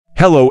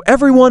Hello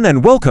everyone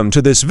and welcome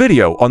to this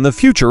video on the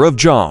future of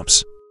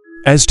jobs.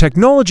 As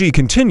technology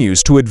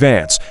continues to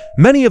advance,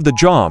 many of the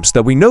jobs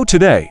that we know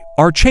today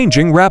are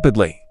changing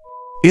rapidly.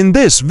 In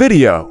this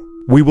video,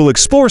 we will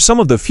explore some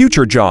of the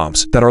future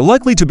jobs that are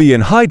likely to be in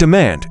high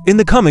demand in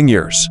the coming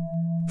years.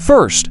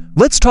 First,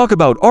 let's talk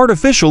about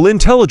artificial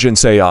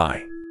intelligence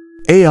AI.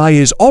 AI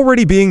is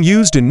already being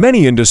used in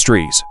many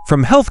industries,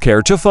 from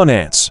healthcare to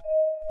finance.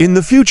 In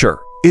the future,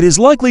 it is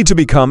likely to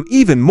become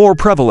even more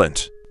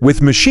prevalent, with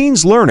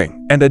machines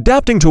learning and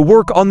adapting to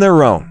work on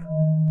their own.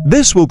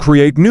 This will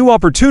create new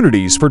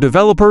opportunities for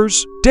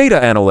developers,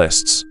 data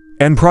analysts,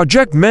 and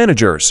project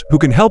managers who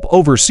can help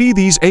oversee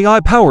these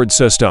AI-powered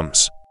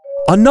systems.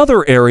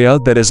 Another area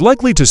that is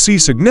likely to see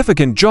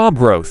significant job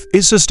growth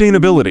is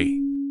sustainability.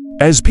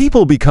 As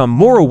people become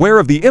more aware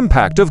of the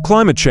impact of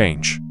climate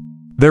change,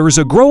 there is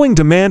a growing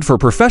demand for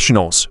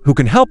professionals who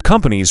can help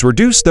companies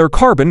reduce their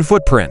carbon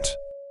footprint.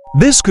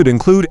 This could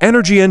include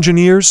energy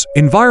engineers,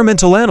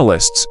 environmental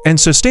analysts, and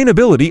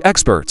sustainability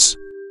experts.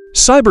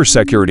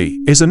 Cybersecurity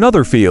is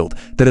another field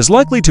that is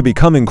likely to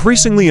become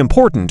increasingly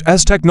important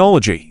as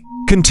technology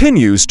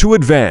continues to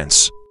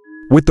advance.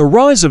 With the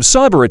rise of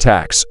cyber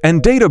attacks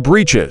and data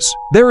breaches,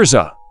 there is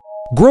a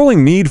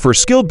growing need for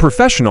skilled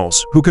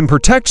professionals who can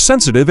protect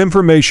sensitive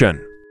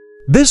information.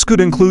 This could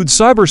include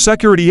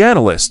cybersecurity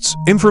analysts,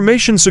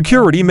 information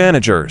security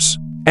managers,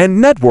 and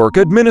network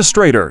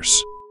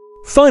administrators.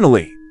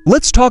 Finally,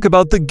 let's talk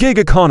about the gig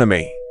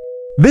economy.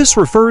 This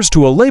refers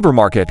to a labor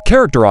market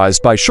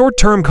characterized by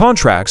short-term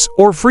contracts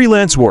or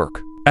freelance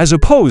work, as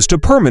opposed to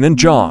permanent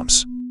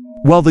jobs.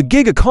 While the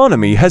gig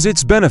economy has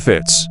its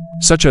benefits,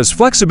 such as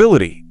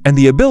flexibility and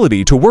the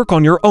ability to work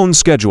on your own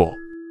schedule,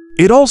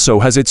 it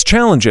also has its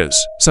challenges,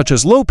 such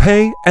as low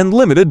pay and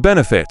limited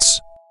benefits.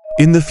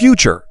 In the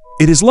future,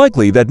 it is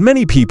likely that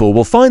many people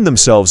will find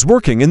themselves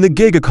working in the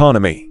gig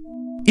economy,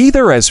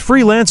 either as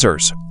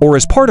freelancers or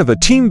as part of a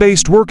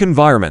team-based work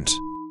environment.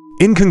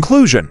 In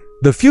conclusion,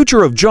 the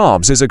future of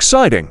jobs is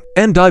exciting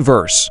and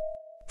diverse.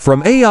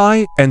 From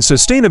AI and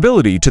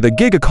sustainability to the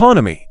gig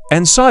economy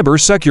and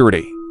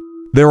cybersecurity,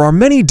 there are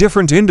many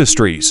different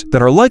industries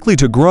that are likely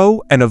to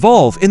grow and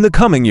evolve in the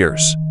coming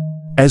years.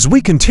 As we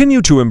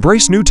continue to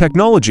embrace new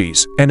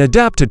technologies and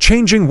adapt to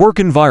changing work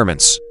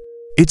environments,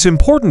 it's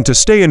important to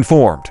stay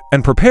informed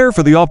and prepare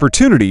for the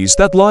opportunities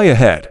that lie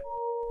ahead.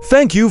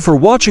 Thank you for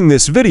watching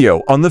this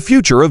video on the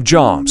future of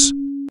jobs.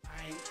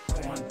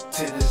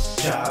 To this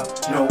job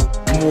no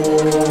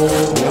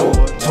more.